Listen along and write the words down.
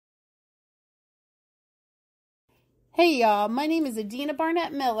Hey y'all, my name is Adina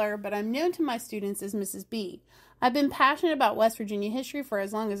Barnett Miller, but I'm known to my students as Mrs. B. I've been passionate about West Virginia history for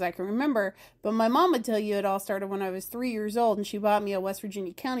as long as I can remember, but my mom would tell you it all started when I was 3 years old and she bought me a West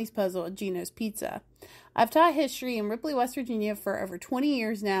Virginia counties puzzle at Gino's Pizza. I've taught history in Ripley, West Virginia for over 20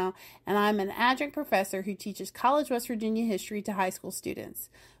 years now, and I'm an adjunct professor who teaches college West Virginia history to high school students.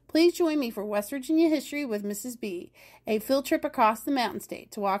 Please join me for West Virginia History with Mrs. B, a field trip across the Mountain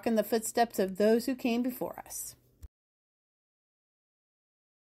State to walk in the footsteps of those who came before us.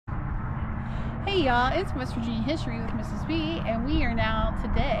 Hey y'all, it's West Virginia History with Mrs. B, and we are now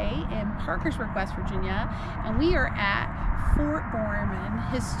today in Parkersburg, West Virginia, and we are at Fort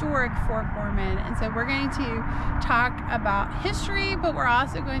Boreman, historic Fort Boreman. And so we're going to talk about history, but we're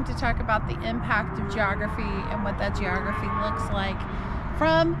also going to talk about the impact of geography and what that geography looks like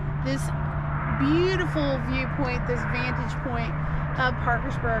from this beautiful viewpoint, this vantage point of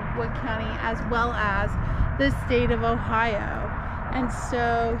Parkersburg, Wood County, as well as the state of Ohio. And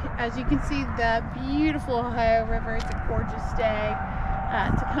so, as you can see, the beautiful Ohio River, it's a gorgeous day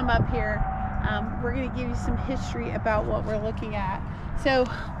to come up here. We're going to give you some history about what we're looking at. So,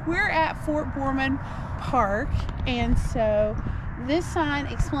 we're at Fort Boreman Park, and so this sign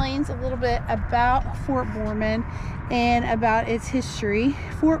explains a little bit about Fort Boreman and about its history.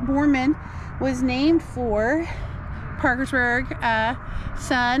 Fort Boreman was named for Parkersburg,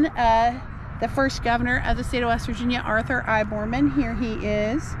 son the first governor of the state of West Virginia, Arthur I. Boreman. Here he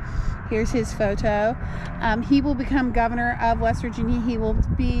is. Here's his photo. He will become governor of West Virginia. He will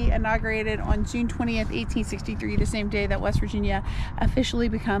be inaugurated on June 20th, 1863, the same day that West Virginia officially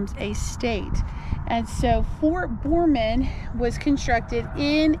becomes a state. And so Fort Boreman was constructed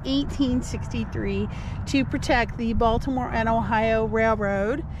in 1863 to protect the Baltimore and Ohio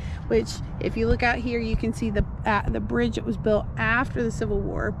Railroad, which, if you look out here, you can see the bridge that was built after the Civil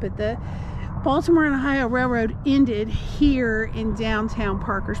War, but the Baltimore and Ohio Railroad ended here in downtown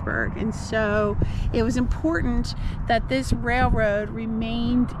Parkersburg, and so it was important that this railroad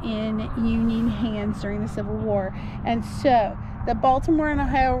remained in Union hands during the Civil War. And so the Baltimore and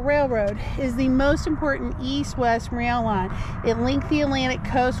Ohio Railroad is the most important east-west rail line. It linked the Atlantic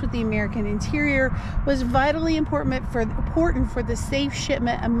coast with the American interior, was vitally important for the safe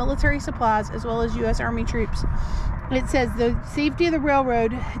shipment of military supplies as well as U.S. Army troops. It says the safety of the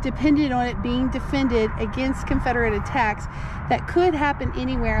railroad depended on it being defended against Confederate attacks that could happen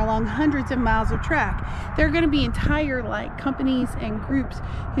anywhere along hundreds of miles of track. There are going to be entire companies and groups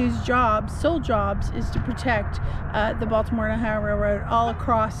whose sole jobs is to protect the Baltimore and Ohio Railroad all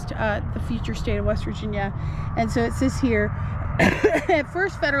across the future state of West Virginia. And so it says here, at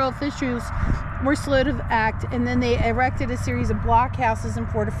first federal officials were slow to act, and then they erected a series of blockhouses and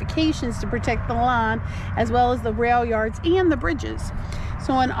fortifications to protect the line, as well as the rail yards and the bridges.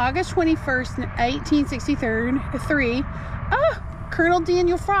 So on August 21st, 1863, Colonel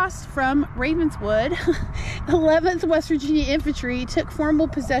Daniel Frost from Ravenswood, 11th West Virginia Infantry, took formal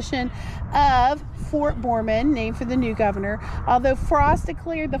possession of Fort Boreman, named for the new governor. Although Frost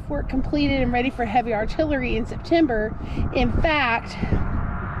declared the fort completed and ready for heavy artillery in September, in fact,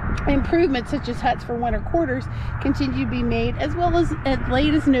 improvements such as huts for winter quarters continued to be made, as well as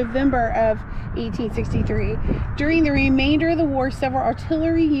late as November of 1863. During the remainder of the war, several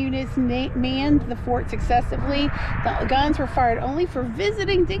artillery units manned the fort successively. The guns were fired only for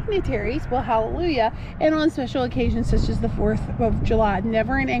visiting dignitaries, well, hallelujah, and on special occasions such as the 4th of July,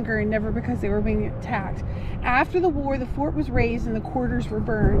 never in anger and never because they were being attacked. After the war, the fort was razed and the quarters were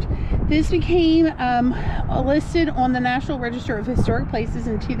burned. This became listed on the National Register of Historic Places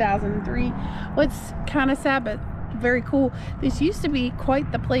in 2003. What's kind of sad but very cool, this used to be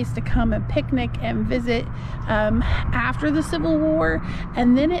quite the place to come and picnic and visit after the Civil War,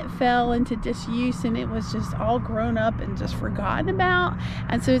 and then it fell into disuse and it was just all grown up and just forgotten about.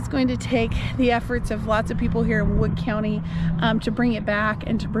 And so it's going to take the efforts of lots of people here in Wood County to bring it back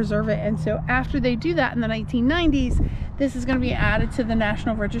and to preserve it. And so after they do that in the 1990s, this is going to be added to the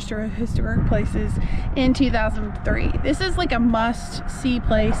National Register of Historic Places in 2003. This is like a must-see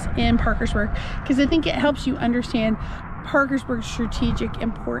place in Parkersburg because I think it helps you understand Parkersburg's strategic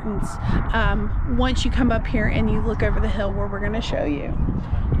importance once you come up here and you look over the hill where we're going to show you.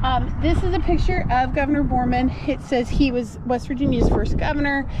 This is a picture of Governor Boreman. It says he was West Virginia's first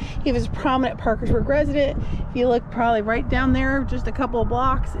governor. He was a prominent Parkersburg resident. If you look probably right down there, just a couple of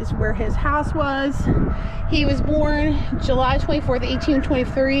blocks is where his house was. He was born July 24th,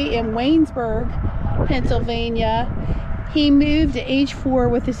 1823 in Waynesburg, Pennsylvania. He moved at age 4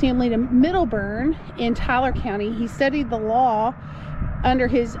 with his family to Middleburn in Tyler County. He studied the law under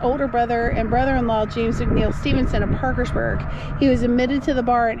his older brother and brother-in-law, James McNeill Stevenson of Parkersburg. He was admitted to the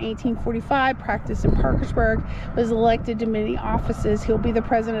bar in 1845, practiced in Parkersburg, was elected to many offices. He'll be the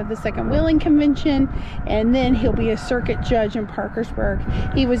president of the Second Whaling Convention, and then he'll be a circuit judge in Parkersburg.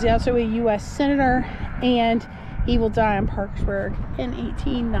 He was also a U.S. Senator, and he will die in Parkersburg in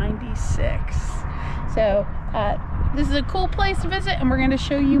 1896. So this is a cool place to visit, and we're going to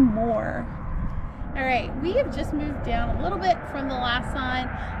show you more. All right, we have just moved down a little bit from the last sign,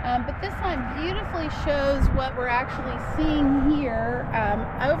 but this sign beautifully shows what we're actually seeing here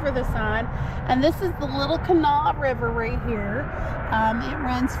over the sign. And this is the Little Kanawha River right here. It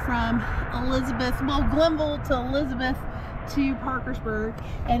runs from Glenville to Elizabeth to Parkersburg,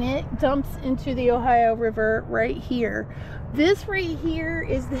 and it dumps into the Ohio River right here. This right here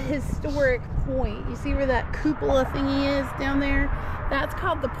is the historic point. You see where that cupola thingy is down there? That's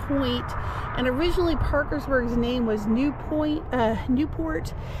called the point, and originally Parkersburg's name was Newport,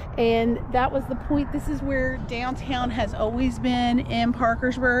 and that was the point. This is where downtown has always been, in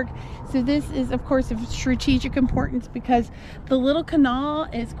Parkersburg. So this is, of course, of strategic importance because the Little Kanawha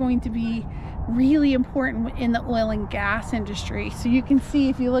is going to be really important in the oil and gas industry. So you can see,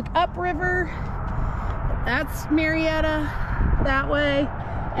 if you look upriver, that's Marietta that way,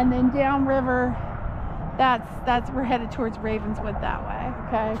 and then downriver, that's we're headed towards Ravenswood that way.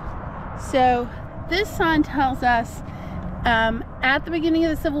 Okay, so this sign tells us at the beginning of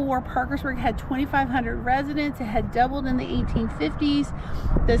the Civil War, Parkersburg had 2,500 residents. It had doubled in the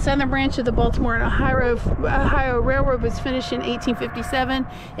 1850s. The southern branch of the Baltimore and Ohio Railroad was finished in 1857.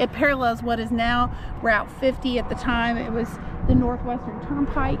 It parallels what is now Route 50. At the time, it was the Northwestern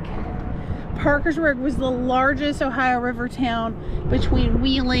Turnpike. Parkersburg was the largest Ohio River town between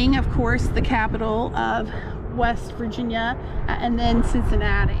Wheeling, of course, the capital of West Virginia, and then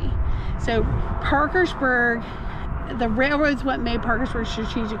Cincinnati. So Parkersburg, the railroad's what made Parkersburg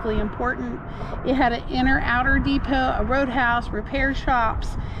strategically important. It had an inner-outer depot, a roadhouse, repair shops,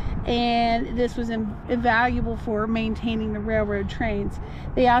 and this was invaluable for maintaining the railroad trains.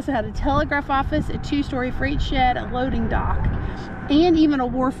 They also had a telegraph office, a two-story freight shed, a loading dock, and even a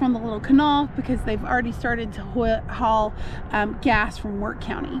wharf on the Little Kanawha, because they've already started to haul gas from Work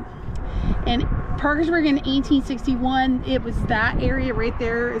County. And Parkersburg in 1861, it was that area right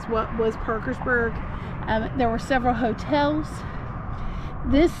there is what was Parkersburg. There were several hotels.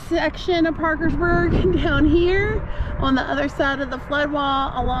 This section of Parkersburg down here on the other side of the flood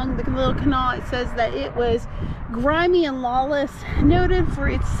wall along the Little Kanawha, it says that it was grimy and lawless, noted for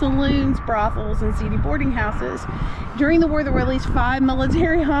its saloons, brothels, and seedy boarding houses. During the war, there were at least 5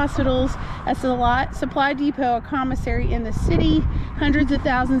 military hospitals, a supply depot, a commissary in the city. Hundreds of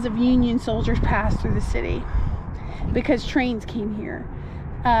thousands of Union soldiers passed through the city because trains came here.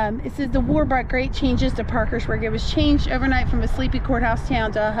 It says the war brought great changes to Parkersburg. It was changed overnight from a sleepy courthouse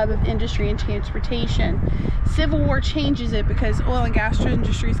town to a hub of industry and transportation. Civil War changes it because oil and gas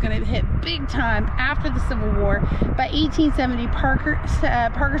industry is going to hit big time after the Civil War. By 1870,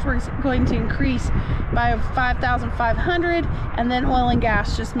 Parkersburg is going to increase by 5,500, and then oil and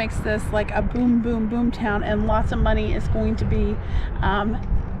gas just makes this like a boom, boom, boom town, and lots of money is going to be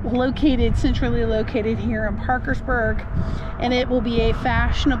centrally located here in Parkersburg, and it will be a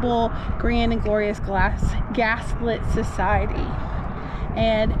fashionable, grand, and glorious gaslit society.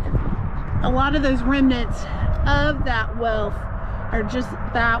 And a lot of those remnants of that wealth are just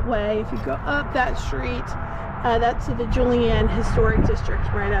that way. If you go up that street, that's the Julian Historic District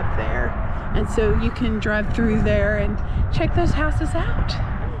right up there, and so you can drive through there and check those houses out.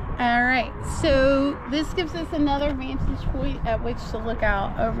 All right, so this gives us another vantage point at which to look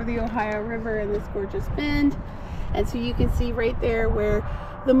out over the Ohio River in this gorgeous bend. And so you can see right there where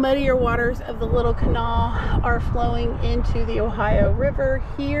the muddier waters of the Little Kanawha are flowing into the Ohio River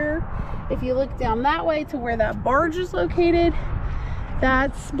here. If you look down that way to where that barge is located,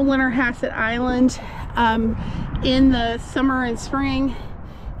 that's Blennerhassett Island. In the summer and spring,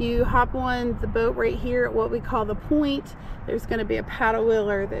 you hop on the boat right here at what we call the point. There's going to be a paddle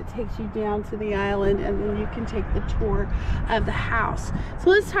wheeler that takes you down to the island, and then you can take the tour of the house.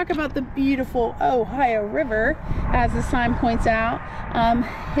 So let's talk about the beautiful Ohio River, as the sign points out.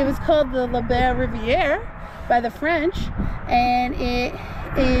 It was called the La Belle Riviere by the French, and it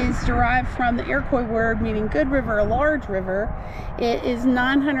is derived from the Iroquois word meaning good river, a large river. It is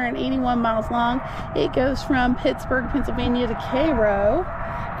 981 miles long. It goes from Pittsburgh, Pennsylvania to Cairo.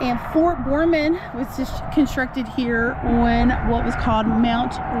 And Fort Boreman was just constructed here on what was called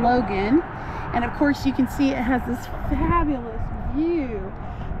Mount Logan. And of course you can see it has this fabulous view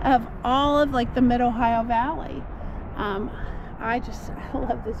of all of like the mid-Ohio Valley. I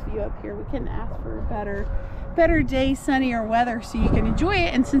love this view up here. We couldn't ask for a better better day, sunnier weather, so you can enjoy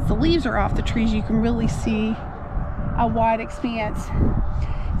it. And since the leaves are off the trees, you can really see a wide expanse.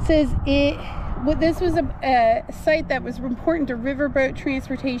 It says this was a site that was important to riverboat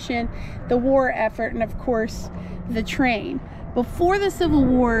transportation, the war effort, and of course the train. Before the Civil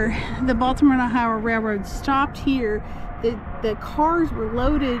War, the Baltimore and Ohio Railroad stopped here. The cars were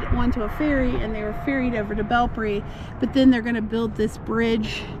loaded onto a ferry and they were ferried over to Belpre, but then they're going to build this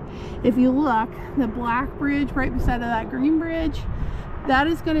bridge. If you look, the black bridge right beside of that green bridge, that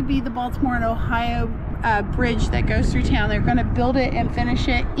is going to be the Baltimore and Ohio bridge that goes through town. They're going to build it and finish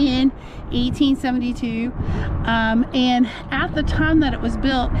it in 1872, and at the time that it was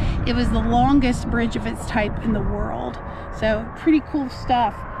built, it was the longest bridge of its type in the world. So pretty cool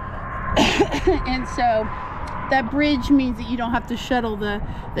stuff. And so that bridge means that you don't have to shuttle the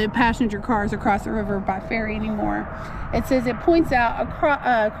passenger cars across the river by ferry anymore. It says it points out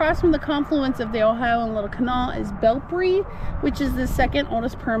across from the confluence of the Ohio and Little Kanawha is Belpre, which is the second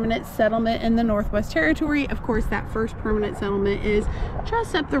oldest permanent settlement in the Northwest Territory. Of course, that first permanent settlement is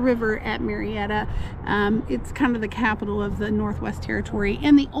just up the river at Marietta. It's kind of the capital of the Northwest Territory,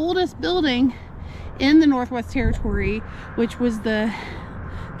 and the oldest building in the Northwest Territory, which was the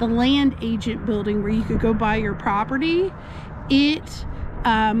land agent building where you could go buy your property. It's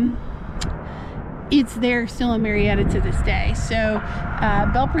there still in Marietta to this day. So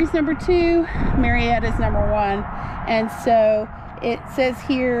Belpre's number 2, Marietta's number 1. And so it says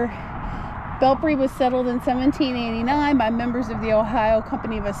here, Belpre was settled in 1789 by members of the Ohio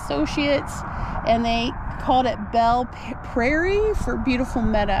Company of Associates, and they called it Belle Prairie for beautiful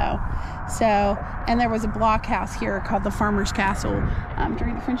meadow. So, and there was a blockhouse here called the Farmer's Castle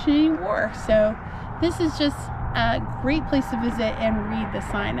during the French and Indian War. So this is just a great place to visit and read the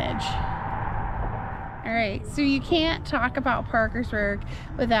signage. All right, so you can't talk about Parkersburg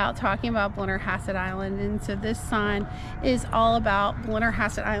without talking about Blennerhassett Island. And so this sign is all about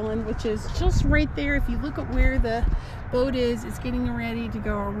Blennerhassett Island, which is just right there. If you look at where the boat is, it's getting ready to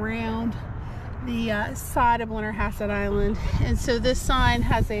go around the side of Blennerhassett Island. And so this sign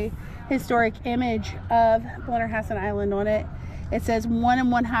has a historic image of Blennerhassett Island on it. It says 1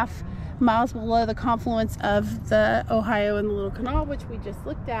 1/2 miles below the confluence of the Ohio and the Little Kanawha, which we just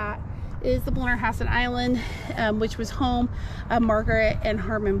looked at, is the Blennerhassett Island, which was home of Margaret and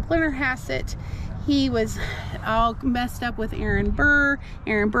Harmon Blennerhassett. He was all messed up with Aaron Burr.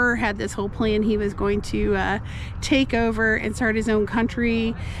 Aaron Burr had this whole plan. He was going to take over and start his own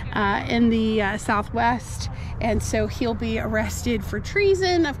country in the Southwest. And so he'll be arrested for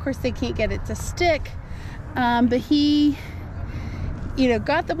treason. Of course, they can't get it to stick. But he,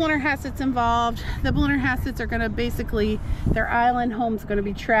 got the Blennerhassetts involved. The Blennerhassetts are going to basically, their island home's going to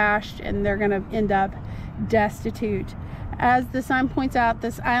be trashed and they're going to end up destitute. As the sign points out,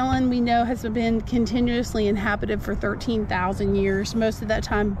 this island we know has been continuously inhabited for 13,000 years, most of that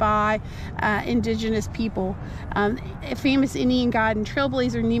time by indigenous people. A famous Indian guide and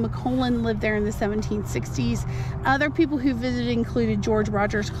trailblazer, Nemacolin, lived there in the 1760s. Other people who visited included George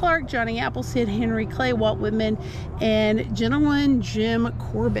Rogers Clark, Johnny Appleseed, Henry Clay, Walt Whitman, and gentleman Jim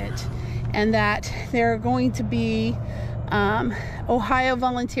Corbett. And that there are going to be Ohio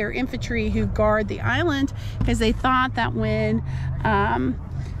volunteer infantry who guard the island, because they thought that when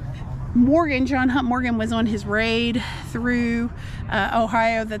John Hunt Morgan was on his raid through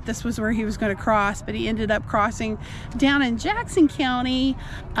Ohio, that this was where he was going to cross, but he ended up crossing down in Jackson County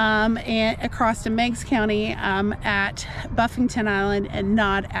and across to Meigs County at Buffington Island and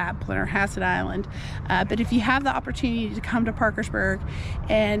not at Blennerhassett Island. But if you have the opportunity to come to Parkersburg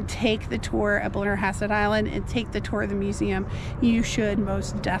and take the tour of Blennerhassett Island and take the tour of the museum, you should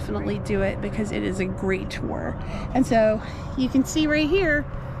most definitely do it, because it is a great tour. And so you can see right here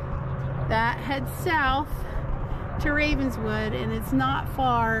that heads south to Ravenswood, and it's not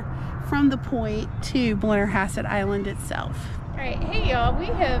far from the point to Blennerhassett Island itself. All right, hey y'all, we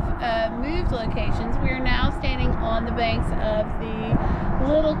have moved locations. We are now standing on the banks of the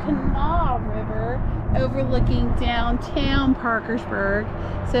Little Kanawha River, overlooking downtown Parkersburg.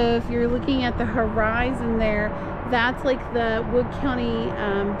 So if you're looking at the horizon there, that's like the Wood County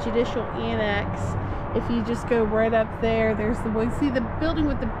Judicial Annex. If you just go right up there, there's the, see the building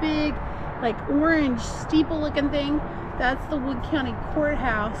with the big like orange steeple looking thing? That's the Wood County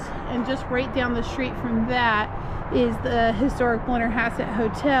Courthouse, and just right down the street from that is the historic Blennerhassett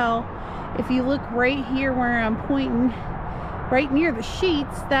Hotel. If you look right here where I'm pointing, right near the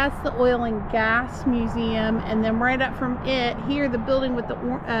sheets, that's the Oil and Gas Museum. And then right up from it, here, the building with the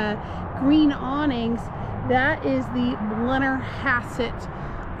green awnings, that is the Blennerhassett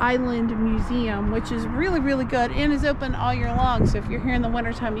Island Museum, which is really, really good and is open all year long. So if you're here in the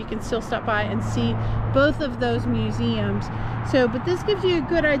wintertime, you can still stop by and see both of those museums. So, but this gives you a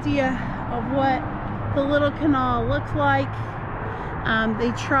good idea of what the Little Kanawha looks like.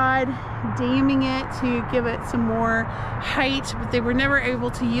 They tried damming it to give it some more height, but they were never able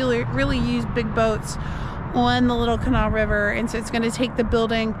to really use big boats on the Little Kanawha River, and so it's going to take the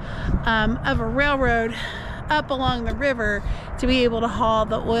building of a railroad up along the river to be able to haul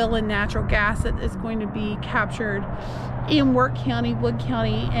the oil and natural gas that is going to be captured in Work County, Wood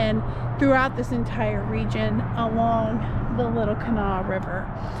County, and throughout this entire region along the Little Kanawha River.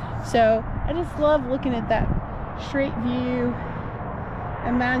 So I just love looking at that straight view.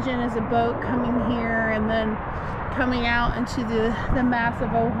 Imagine as a boat coming here and then coming out into the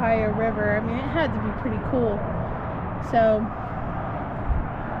massive Ohio River. I mean, it had to be pretty cool. So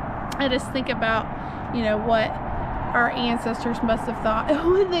I just think about, you know, what our ancestors must have thought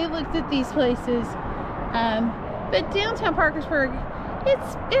when they looked at these places. But downtown Parkersburg,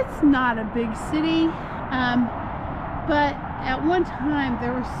 it's not a big city, but at one time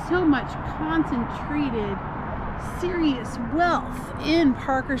there was so much concentrated serious wealth in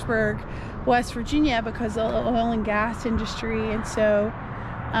Parkersburg, West Virginia, because of the oil and gas industry, and so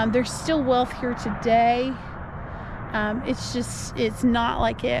there's still wealth here today. It's not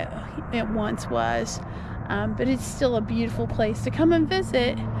like it once was, but it's still a beautiful place to come and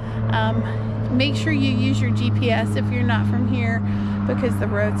visit. Make sure you use your GPS if you're not from here, because the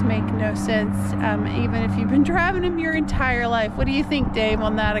roads make no sense, even if you've been driving them your entire life. What do you think, Dave,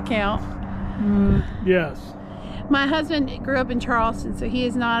 on that account? Yes. My husband grew up in Charleston, so he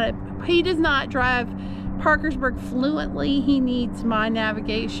does not drive Parkersburg fluently. He needs my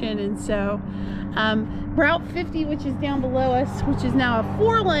navigation, and so Route 50, which is down below us, which is now a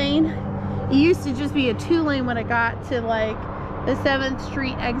 4-lane. It used to just be a 2-lane when it got to like the 7th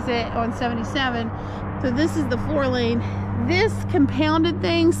Street exit on 77. So this is the 4-lane. This compounded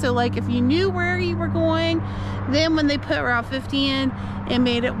things, so like if you knew where you were going, then when they put Route 50 in, it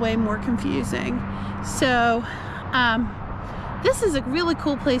made it way more confusing. So this is a really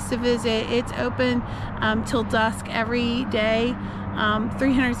cool place to visit. It's open till dusk every day,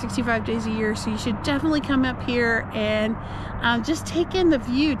 365 days a year, so you should definitely come up here and just take in the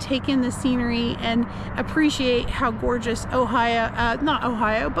view, take in the scenery, and appreciate how gorgeous but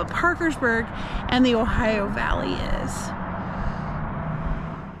Parkersburg and the Ohio Valley is.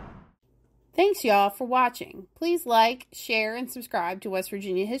 Thanks, y'all, for watching. Please like, share, and subscribe to West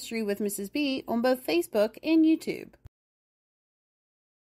Virginia History with Mrs. B on both Facebook and YouTube.